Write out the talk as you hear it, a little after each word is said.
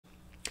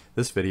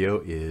This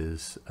video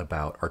is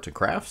about arts and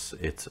crafts.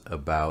 It's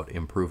about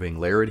improving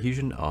layer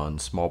adhesion on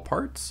small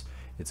parts.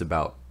 It's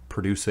about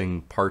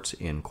producing parts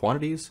in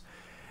quantities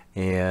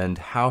and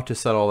how to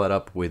set all that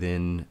up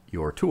within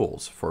your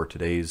tools. For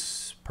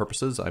today's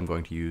purposes, I'm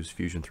going to use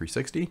Fusion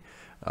 360.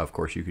 Of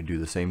course, you could do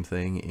the same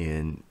thing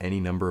in any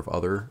number of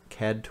other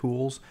CAD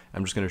tools.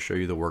 I'm just going to show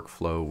you the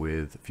workflow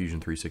with Fusion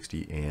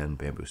 360 and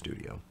Bamboo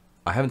Studio.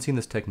 I haven't seen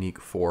this technique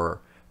for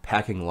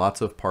packing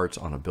lots of parts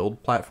on a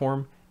build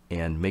platform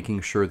and making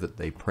sure that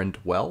they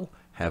print well,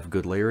 have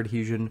good layer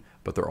adhesion,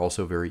 but they're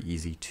also very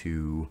easy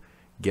to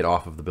get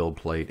off of the build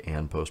plate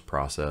and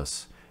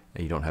post-process,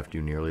 and you don't have to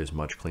do nearly as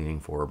much cleaning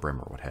for a Brim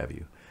or what have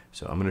you.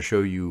 So I'm going to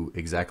show you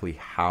exactly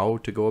how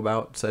to go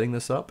about setting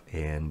this up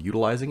and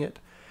utilizing it.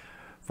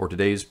 For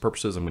today's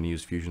purposes, I'm going to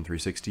use Fusion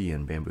 360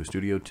 and Bamboo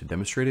Studio to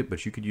demonstrate it,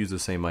 but you could use the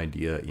same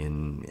idea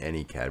in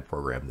any CAD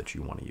program that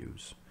you want to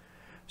use.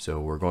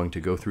 So we're going to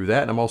go through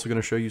that, and I'm also going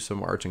to show you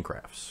some arts and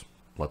crafts.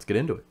 Let's get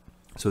into it.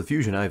 So with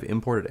Fusion, I've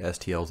imported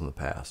STLs in the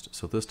past,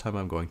 so this time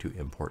I'm going to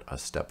import a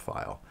step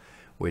file,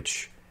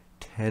 which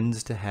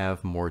tends to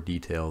have more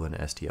detail than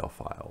STL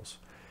files.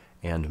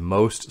 And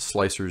most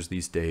slicers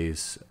these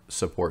days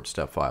support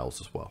step files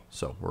as well.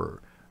 So we're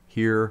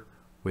here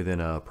within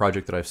a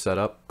project that I've set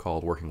up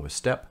called Working with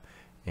Step,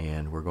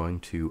 and we're going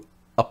to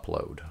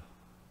upload.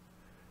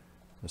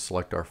 Let's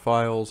select our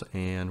files,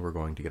 and we're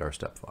going to get our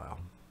step file.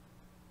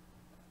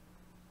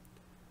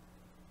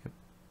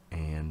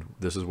 And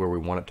this is where we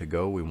want it to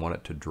go. We want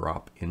it to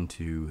drop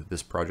into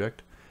this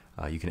project.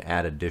 You can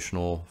add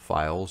additional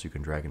files. You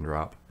can drag and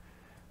drop.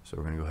 So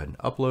we're going to go ahead and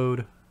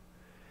upload.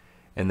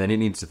 And then it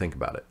needs to think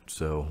about it.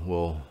 So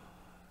we'll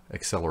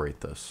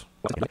accelerate this.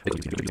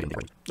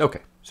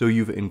 Okay, so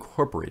you've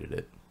incorporated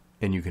it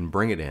and you can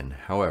bring it in.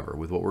 However,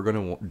 with what we're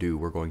going to do,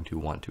 we're going to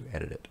want to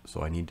edit it.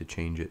 So I need to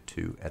change it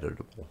to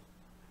editable.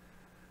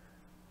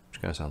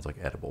 Which kind of sounds like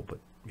edible, but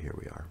here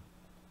we are.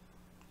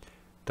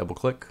 Double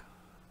click.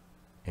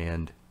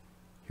 And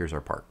here's our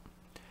part.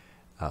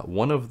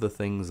 One of the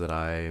things that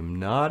I'm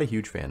not a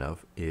huge fan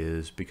of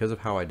is because of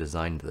how I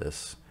designed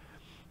this,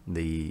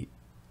 the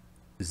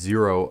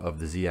 0 of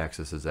the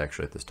z-axis is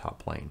actually at this top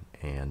plane,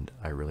 and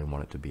I really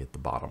want it to be at the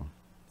bottom.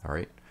 All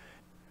right.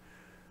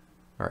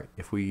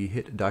 If we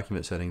hit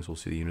document settings, we'll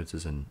see the units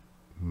is in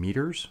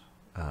meters.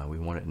 We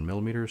want it in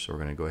millimeters, so we're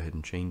going to go ahead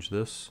and change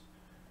this.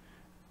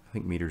 I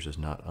think meters is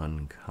not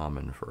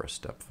uncommon for a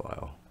step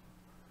file.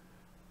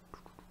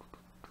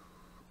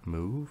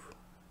 Move.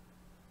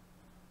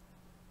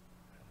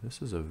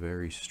 This is a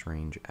very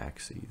strange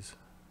axis.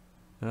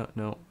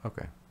 No,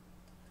 okay.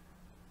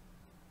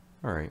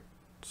 All right,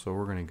 so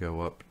we're going to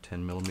go up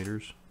 10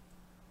 millimeters.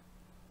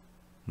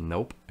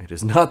 Nope, it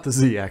is not the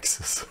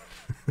z-axis.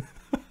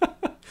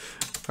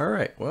 All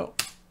right, well,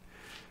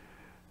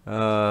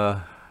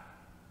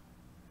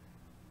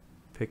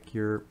 pick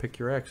your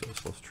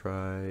axis. Let's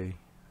try.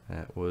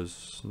 That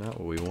was not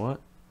what we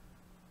want.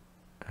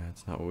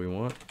 That's not what we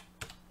want.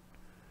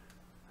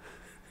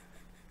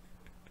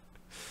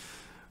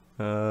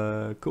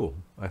 Cool.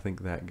 I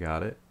think that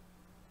got it.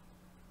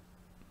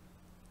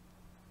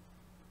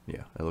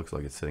 Yeah, it looks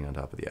like it's sitting on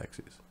top of the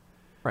axes.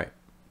 Right.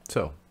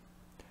 So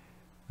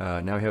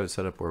now we have it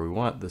set up where we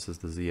want. This is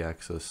the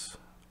z-axis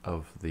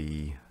of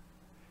the.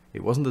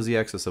 It wasn't the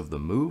z-axis of the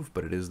move,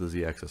 but it is the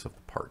z-axis of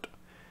the part.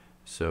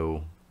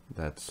 So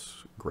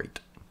that's great.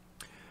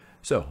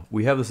 So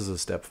we have this as a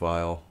step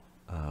file.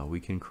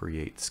 We can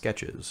create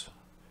sketches.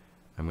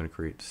 I'm going to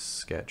create a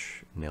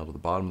sketch nailed to the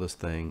bottom of this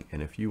thing,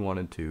 and if you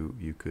wanted to,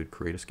 you could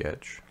create a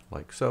sketch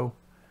like so,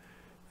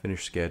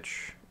 finish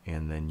sketch,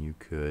 and then you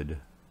could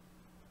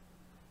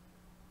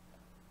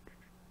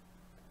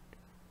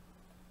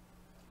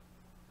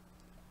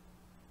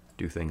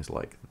do things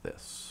like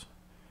this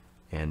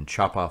and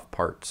chop off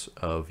parts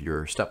of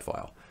your step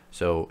file.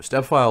 So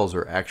step files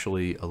are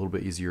actually a little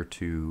bit easier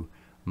to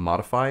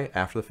modify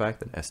after the fact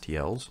than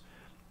STLs,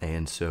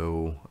 and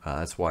so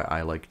that's why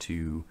I like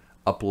to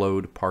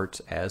upload parts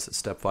as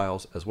step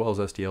files as well as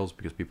STLs,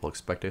 because people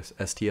expect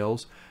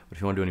STLs, but if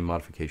you want to do any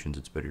modifications,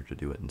 it's better to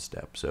do it in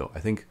step. So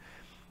I think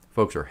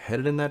folks are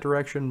headed in that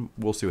direction.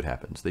 We'll see what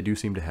happens. They do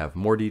seem to have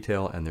more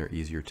detail and they're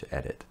easier to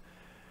edit.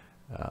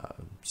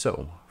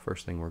 So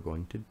first thing we're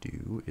going to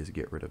do is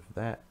get rid of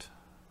that.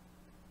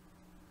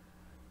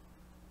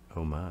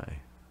 Oh my,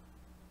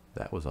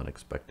 that was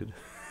unexpected.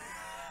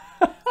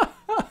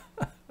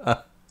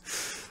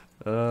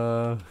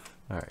 All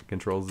right,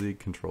 Control Z,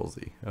 Control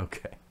Z.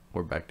 Okay.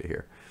 We're back to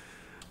here.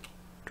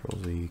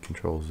 Control Z,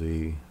 Control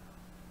Z,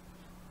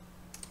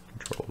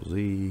 Control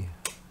Z.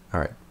 All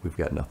right, we've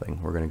got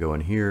nothing. We're going to go in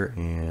here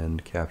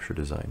and capture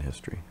design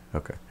history.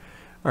 Okay.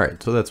 All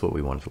right, so that's what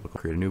we wanted to look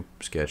like. Create a new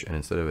sketch, and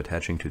instead of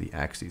attaching to the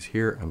axes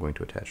here, I'm going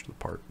to attach to the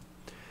part.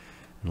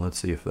 And let's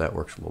see if that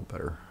works a little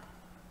better.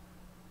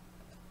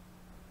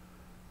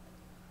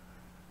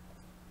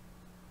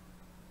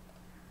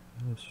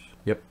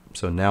 Yep,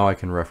 so now I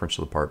can reference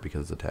to the part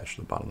because it's attached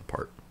to the bottom of the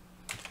part.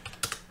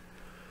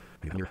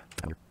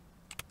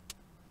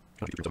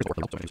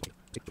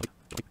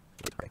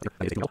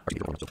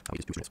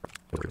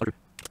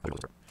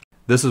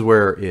 this is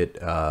where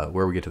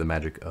where we get to the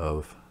magic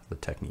of the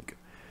technique.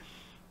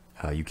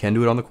 You can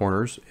do it on the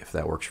corners if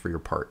that works for your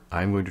part.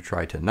 I'm going to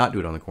try to not do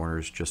it on the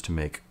corners just to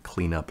make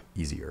cleanup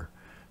easier.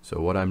 So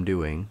what I'm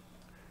doing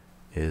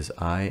is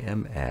I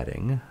am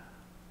adding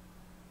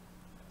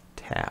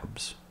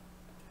tabs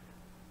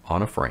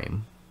on a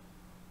frame,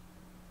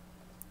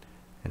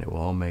 and it will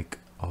all make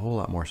a whole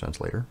lot more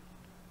sense later.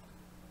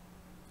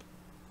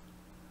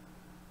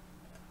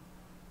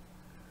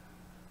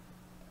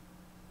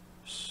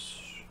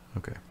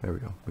 Okay, there we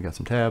go. We got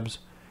some tabs,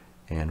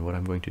 and what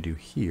I'm going to do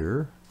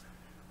here,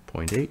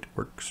 0.8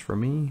 works for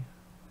me.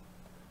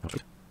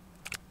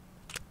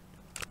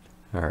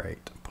 All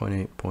right,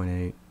 0.8,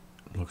 0.8.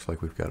 Looks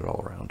like we've got it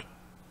all around.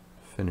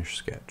 Finish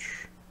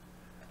sketch.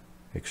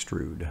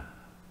 Extrude.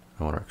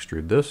 I want to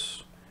extrude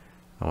this.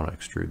 I want to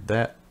extrude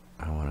that.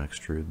 I want to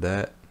extrude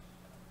that.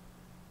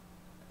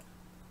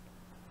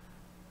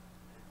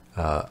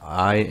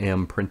 I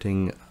am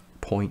printing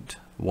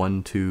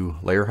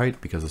 0.12 layer height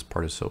because this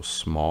part is so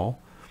small.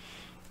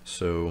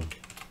 So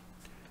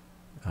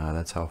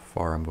that's how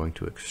far I'm going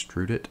to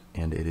extrude it,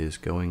 and it is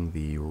going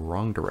the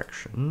wrong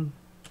direction.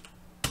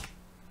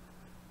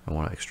 I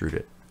want to extrude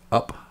it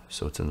up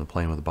so it's in the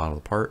plane with the bottom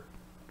of the part.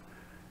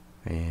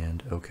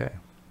 And okay.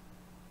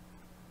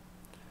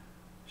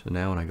 So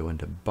now when I go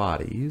into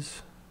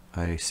bodies,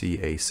 I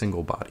see a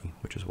single body,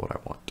 which is what I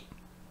want.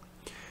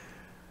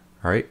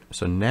 All right,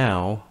 so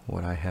now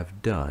what I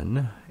have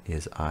done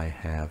is I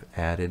have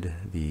added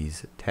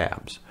these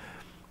tabs.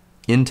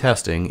 In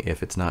testing,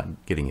 if it's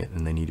not getting it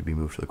and they need to be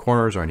moved to the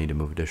corners or I need to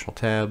move additional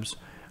tabs,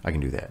 I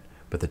can do that.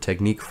 But the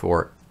technique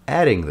for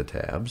adding the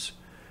tabs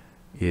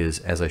is,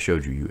 as I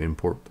showed you, you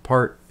import the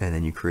part and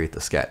then you create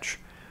the sketch.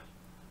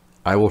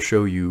 I will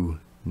show you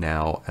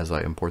now as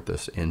I import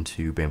this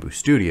into Bamboo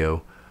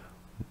Studio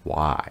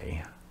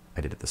why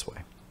I did it this way.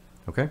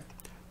 Okay,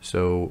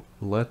 so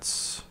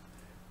let's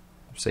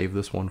save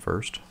this one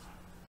first.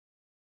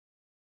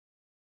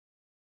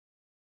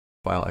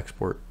 File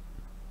export.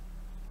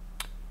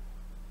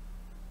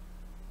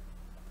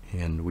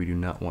 And we do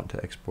not want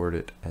to export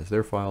it as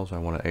their files. I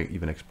want to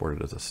even export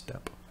it as a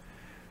step.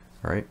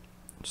 All right,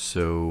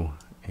 so,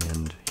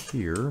 and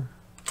here,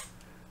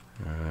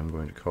 I'm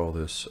going to call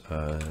this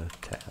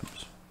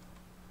tabs.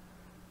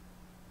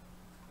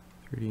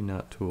 3D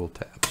Not Tool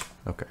tabs.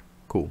 Okay,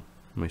 cool.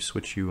 Let me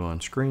switch you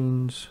on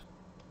screens.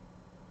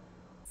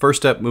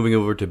 First step moving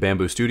over to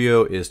Bamboo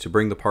Studio is to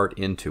bring the part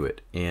into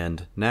it.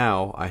 And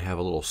now I have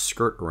a little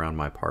skirt around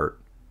my part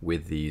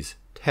with these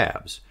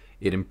tabs.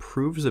 It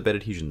improves the bed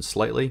adhesion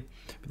slightly,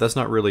 but that's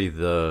not really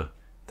the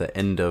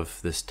end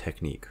of this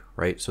technique,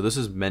 right? So this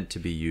is meant to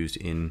be used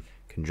in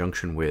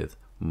conjunction with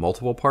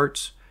multiple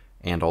parts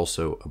and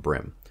also a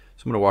brim.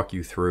 So I'm going to walk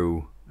you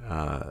through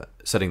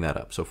setting that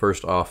up. So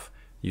first off,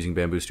 using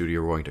Bamboo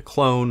Studio, we're going to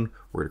clone,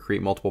 we're going to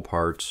create multiple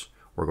parts,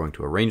 we're going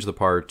to arrange the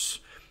parts,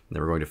 and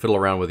then we're going to fiddle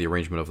around with the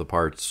arrangement of the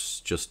parts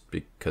just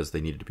because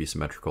they needed to be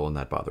symmetrical and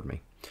that bothered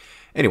me.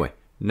 Anyway,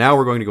 now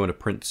we're going to go into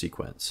print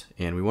sequence,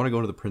 and we want to go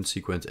into the print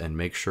sequence and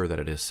make sure that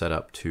it is set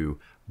up to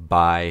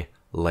by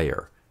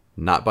layer,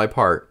 not by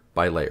part,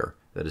 by layer.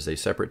 That is a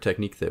separate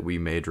technique that we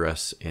may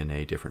address in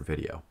a different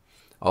video.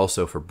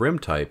 Also for brim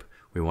type,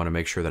 we want to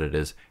make sure that it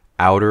is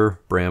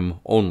outer brim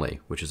only,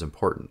 which is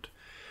important.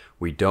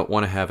 We don't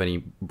want to have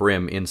any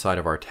brim inside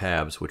of our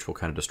tabs, which will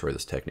kind of destroy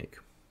this technique,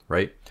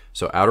 right?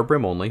 So outer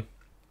brim only,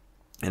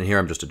 and here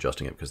I'm just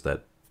adjusting it because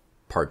that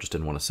part just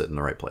didn't want to sit in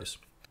the right place.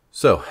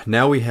 So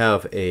now we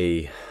have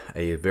a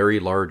very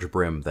large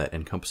brim that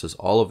encompasses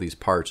all of these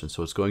parts, and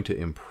so it's going to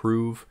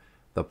improve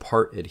the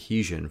part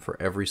adhesion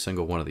for every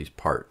single one of these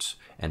parts.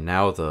 And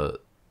now the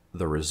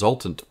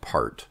resultant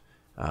part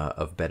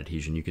of bed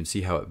adhesion, you can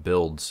see how it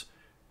builds,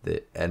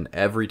 and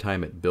every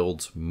time it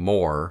builds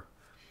more,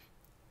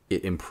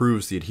 it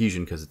improves the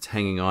adhesion because it's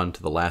hanging on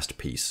to the last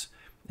piece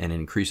and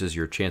increases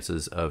your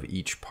chances of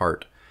each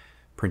part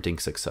printing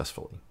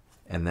successfully.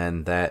 And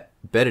then that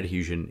bed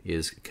adhesion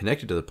is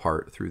connected to the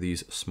part through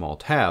these small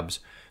tabs,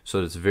 so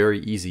that it's very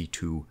easy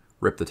to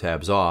rip the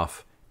tabs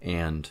off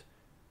and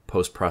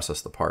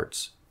post-process the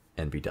parts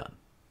and be done.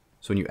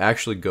 So when you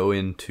actually go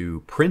in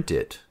to print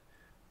it,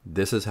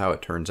 this is how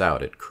it turns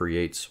out. It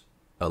creates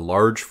a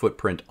large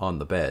footprint on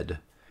the bed,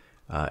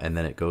 and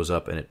then it goes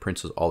up and it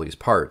prints all these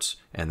parts,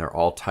 and they're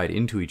all tied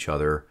into each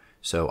other,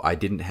 so I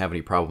didn't have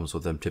any problems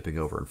with them tipping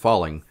over and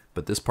falling.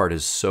 But this part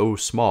is so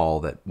small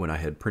that when I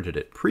had printed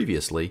it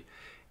previously,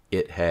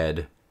 it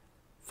had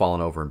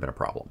fallen over and been a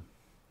problem.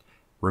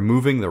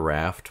 Removing the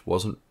raft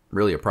wasn't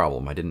really a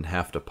problem. I didn't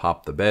have to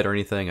pop the bed or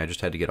anything. I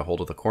just had to get a hold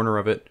of the corner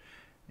of it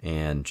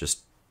and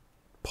just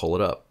pull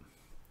it up.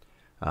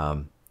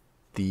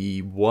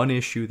 The one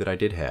issue that I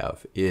did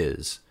have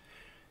is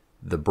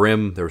the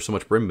brim. There was so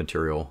much brim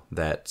material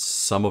that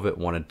some of it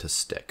wanted to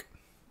stick.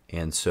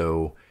 And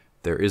so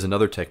there is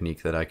another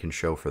technique that I can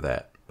show for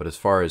that. But as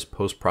far as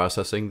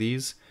post-processing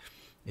these,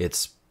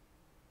 it's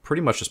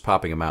pretty much just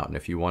popping them out. And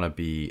if you want to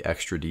be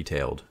extra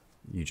detailed,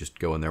 you just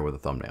go in there with a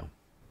thumbnail.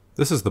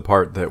 This is the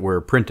part that we're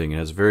printing. It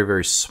has very,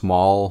 very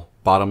small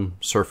bottom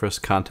surface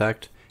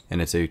contact,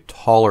 and it's a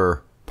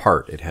taller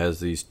part. It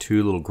has these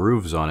two little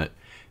grooves on it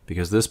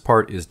because this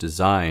part is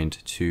designed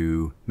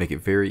to make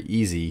it very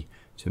easy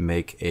to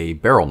make a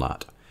barrel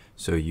knot.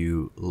 So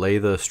you lay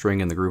the string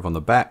in the groove on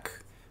the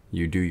back,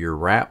 you do your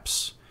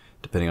wraps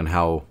depending on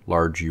how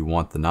large you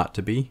want the knot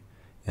to be,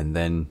 and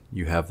then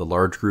you have the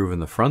large groove in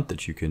the front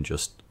that you can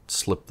just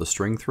slip the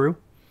string through,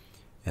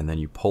 and then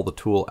you pull the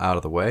tool out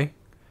of the way,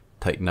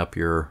 tighten up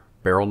your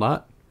barrel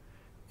knot,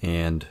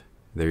 and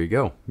there you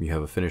go. You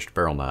have a finished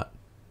barrel knot.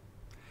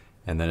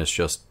 And then it's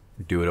just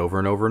do it over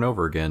and over and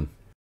over again.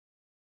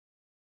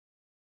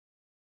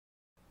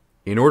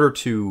 In order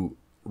to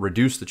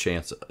reduce the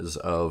chances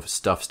of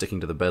stuff sticking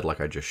to the bed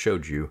like I just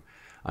showed you,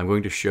 I'm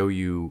going to show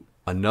you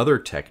another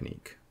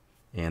technique.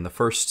 And the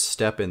first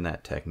step in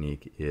that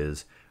technique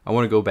is I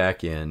want to go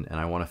back in and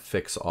I want to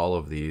fix all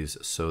of these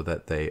so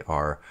that they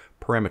are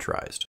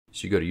parameterized.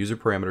 So you go to user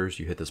parameters,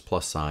 you hit this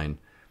plus sign,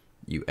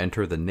 you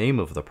enter the name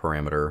of the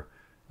parameter,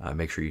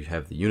 make sure you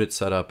have the unit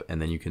set up,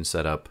 and then you can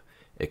set up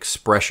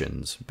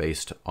expressions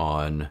based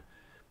on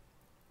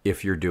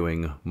if you're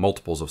doing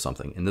multiples of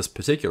something. In this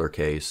particular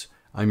case,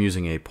 I'm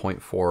using a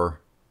 0.4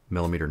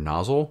 millimeter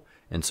nozzle,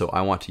 and so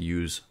I want to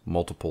use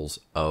multiples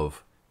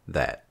of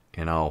that.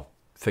 And I'll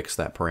fix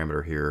that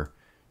parameter here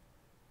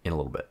in a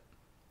little bit.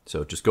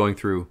 So just going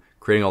through,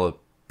 creating all the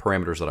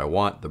parameters that I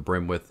want, the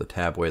brim width, the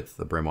tab width,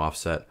 the brim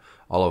offset,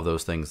 all of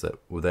those things that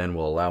then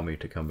will allow me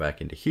to come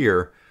back into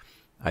here,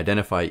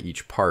 identify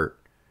each part,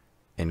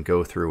 and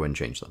go through and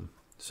change them.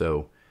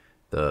 So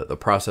the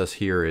process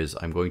here is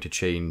I'm going to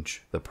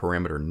change the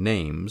parameter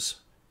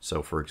names.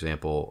 So for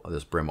example,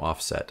 this brim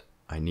offset,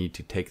 I need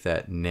to take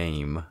that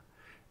name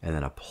and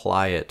then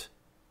apply it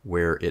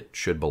where it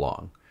should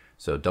belong.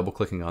 So double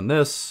clicking on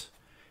this,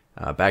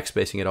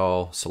 backspacing it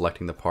all,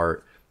 selecting the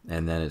part,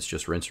 and then it's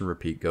just rinse and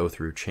repeat, go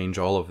through, change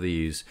all of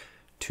these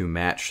to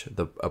match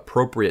the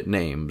appropriate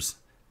names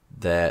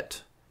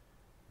that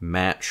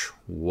match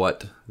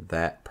what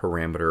that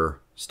parameter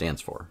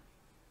stands for.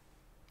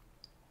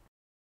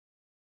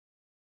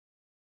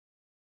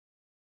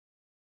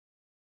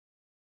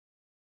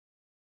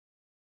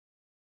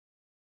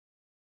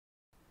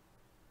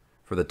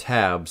 For the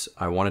tabs,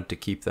 I wanted to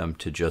keep them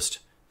to just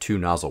 2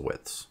 nozzle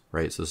widths,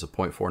 right? So this is a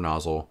 0.4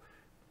 nozzle.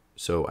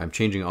 So I'm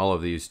changing all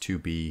of these to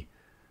be,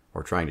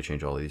 or trying to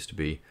change all of these to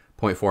be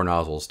 0.4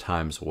 nozzles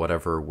times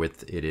whatever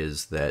width it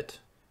is that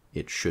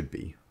it should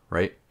be,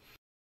 right?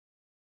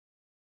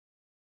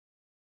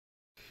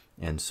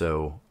 And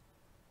so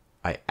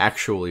I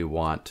actually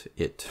want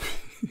it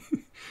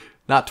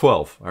not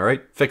 12, all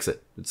right? Fix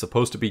it. It's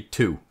supposed to be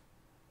 2.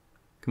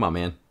 Come on,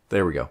 man.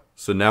 There we go.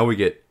 So now we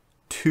get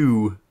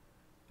 2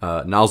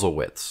 nozzle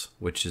widths,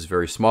 which is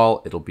very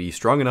small. It'll be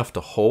strong enough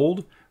to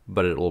hold,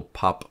 but it'll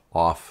pop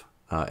off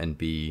and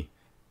be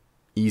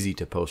easy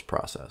to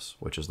post-process,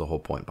 which is the whole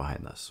point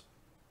behind this.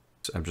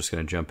 So I'm just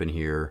going to jump in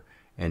here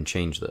and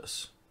change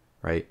this,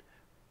 right?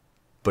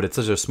 But it's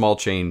such a small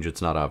change,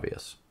 it's not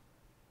obvious.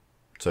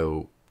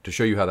 So to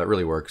show you how that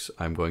really works,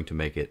 I'm going to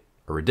make it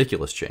a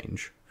ridiculous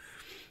change.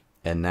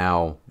 And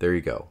now, there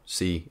you go.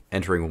 See,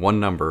 entering one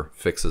number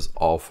fixes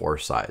all 4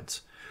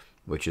 sides,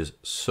 which is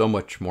so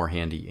much more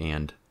handy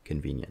and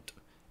convenient.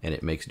 And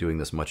it makes doing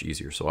this much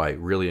easier. So I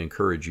really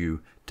encourage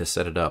you to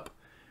set it up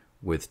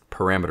with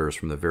parameters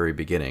from the very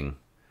beginning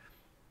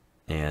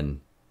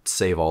and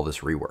save all this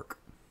rework.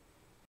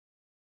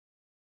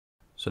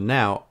 So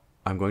now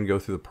I'm going to go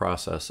through the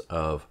process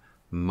of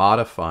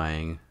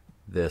modifying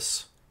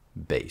this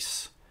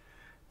base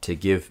to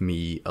give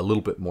me a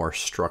little bit more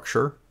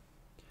structure.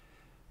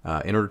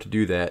 In order to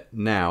do that,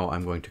 now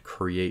I'm going to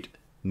create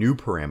new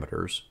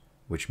parameters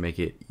which make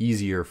it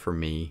easier for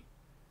me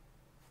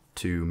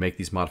to make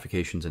these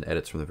modifications and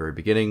edits from the very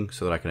beginning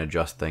so that I can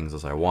adjust things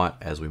as I want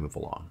as we move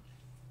along.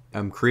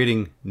 I'm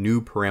creating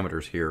new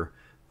parameters here,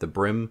 the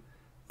brim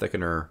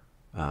thickener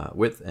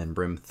width and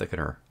brim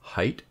thickener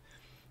height,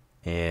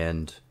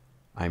 and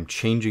I'm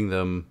changing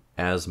them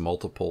as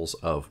multiples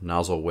of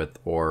nozzle width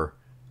or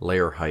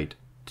layer height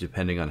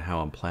depending on how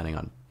I'm planning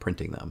on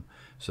printing them.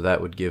 So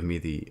that would give me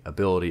the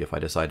ability, if I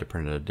decide to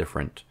print at a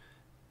different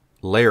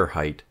layer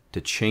height,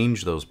 to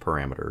change those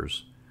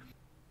parameters.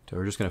 So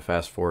we're just going to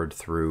fast forward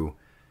through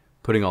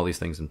putting all these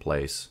things in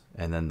place,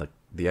 and then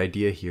the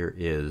idea here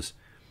is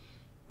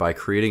by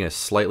creating a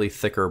slightly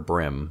thicker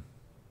brim,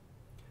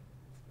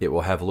 it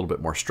will have a little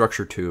bit more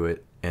structure to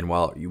it, and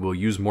while you will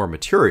use more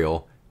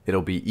material,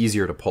 it'll be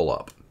easier to pull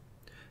up.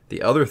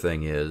 The other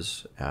thing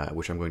is,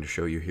 which I'm going to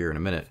show you here in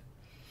a minute,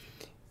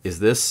 is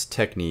this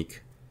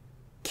technique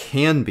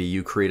can be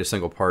you create a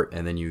single part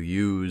and then you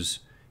use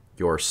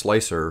your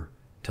slicer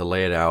to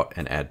lay it out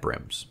and add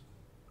brims.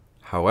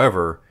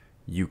 However,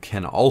 you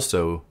can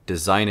also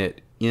design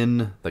it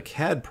in the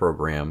CAD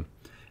program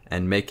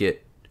and make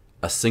it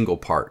a single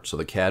part. So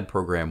the CAD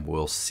program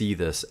will see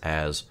this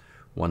as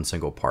one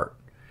single part.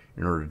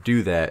 In order to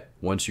do that,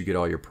 once you get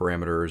all your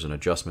parameters and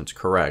adjustments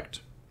correct,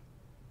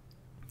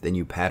 then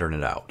you pattern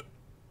it out.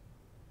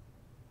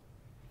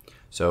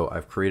 So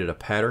I've created a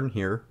pattern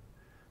here.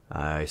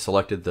 I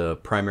selected the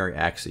primary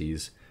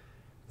axes.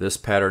 This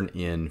pattern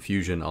in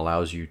Fusion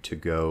allows you to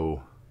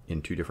go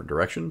in two different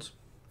directions.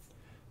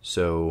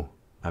 So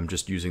I'm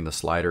just using the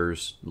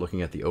sliders,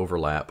 looking at the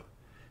overlap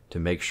to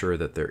make sure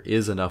that there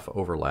is enough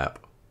overlap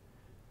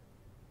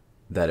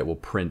that it will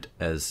print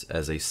as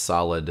a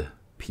solid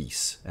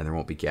piece and there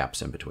won't be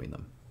gaps in between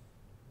them.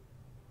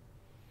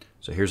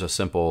 So here's a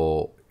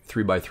simple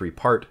 3x3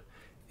 part,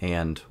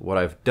 and what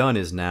I've done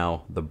is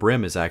now the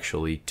brim is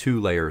actually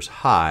 2 layers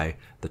high,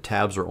 the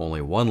tabs are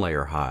only 1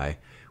 layer high,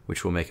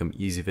 which will make them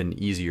even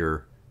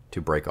easier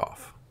to break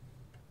off.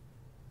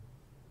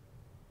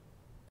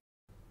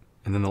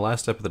 And then the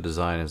last step of the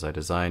design is I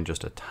designed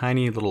just a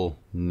tiny little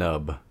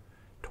nub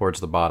towards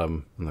the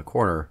bottom in the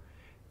corner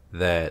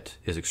that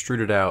is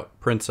extruded out,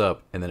 prints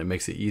up, and then it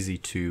makes it easy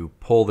to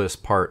pull this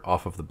part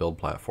off of the build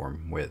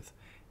platform with.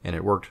 And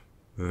it worked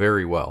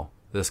very well.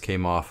 This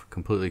came off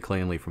completely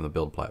cleanly from the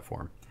build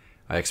platform.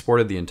 I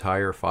exported the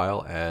entire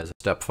file as a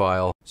step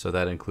file, so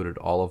that included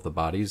all of the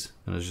bodies,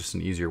 and it was just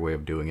an easier way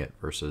of doing it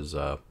versus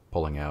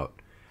pulling out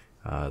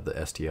the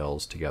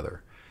STLs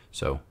together.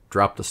 So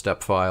dropped the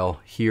step file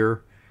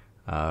here,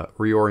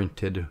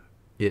 reoriented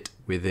it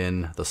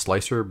within the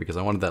slicer because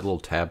I wanted that little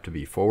tab to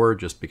be forward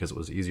just because it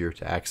was easier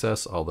to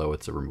access, although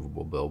it's a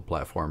removable build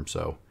platform,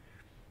 so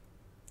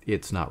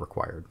it's not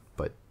required.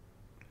 But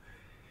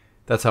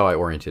that's how I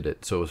oriented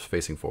it, so it was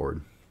facing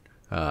forward.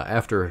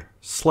 After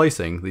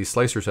slicing, these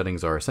slicer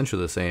settings are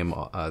essentially the same.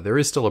 There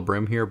is still a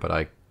brim here, but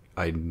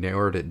I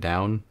narrowed it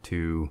down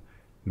to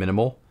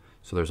minimal,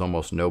 so there's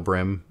almost no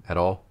brim at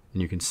all.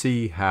 And you can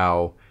see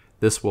how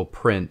this will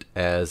print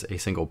as a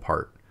single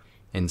part.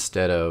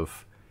 Instead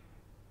of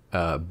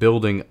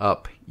building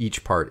up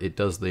each part, it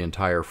does the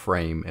entire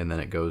frame and then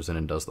it goes in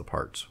and does the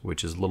parts,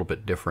 which is a little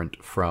bit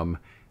different from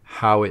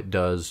how it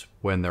does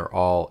when they're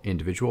all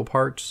individual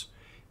parts.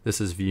 This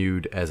is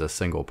viewed as a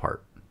single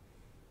part.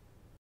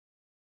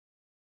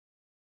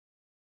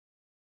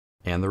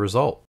 And the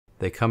result,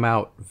 they come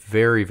out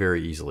very,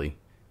 very easily.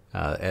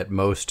 At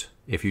most,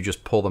 if you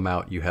just pull them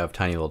out, you have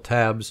tiny little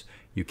tabs.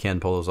 You can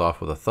pull those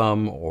off with a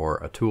thumb or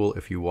a tool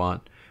if you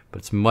want, but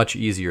it's much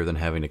easier than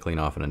having to clean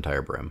off an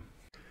entire brim.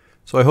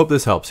 So I hope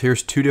this helps.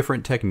 Here's 2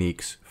 different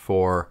techniques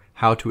for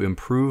how to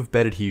improve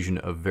bed adhesion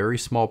of very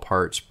small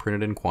parts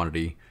printed in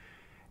quantity,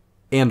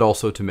 and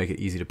also to make it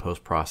easy to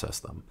post-process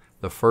them.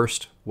 The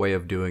first way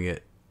of doing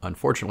it,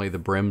 unfortunately, the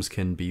brims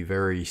can be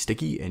very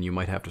sticky and you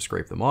might have to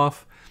scrape them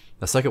off.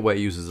 The second way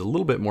uses a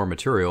little bit more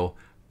material,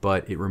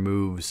 but it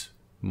removes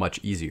much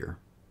easier.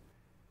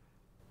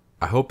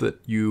 I hope that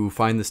you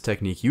find this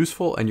technique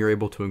useful and you're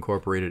able to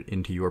incorporate it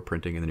into your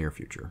printing in the near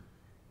future.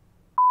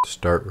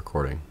 Start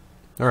recording.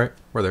 All right,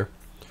 we're there.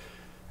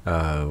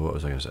 What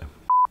was I going to say?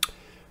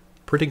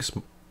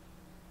 Printing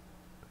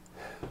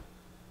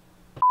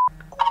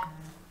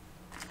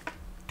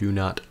Do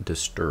not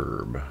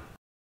disturb.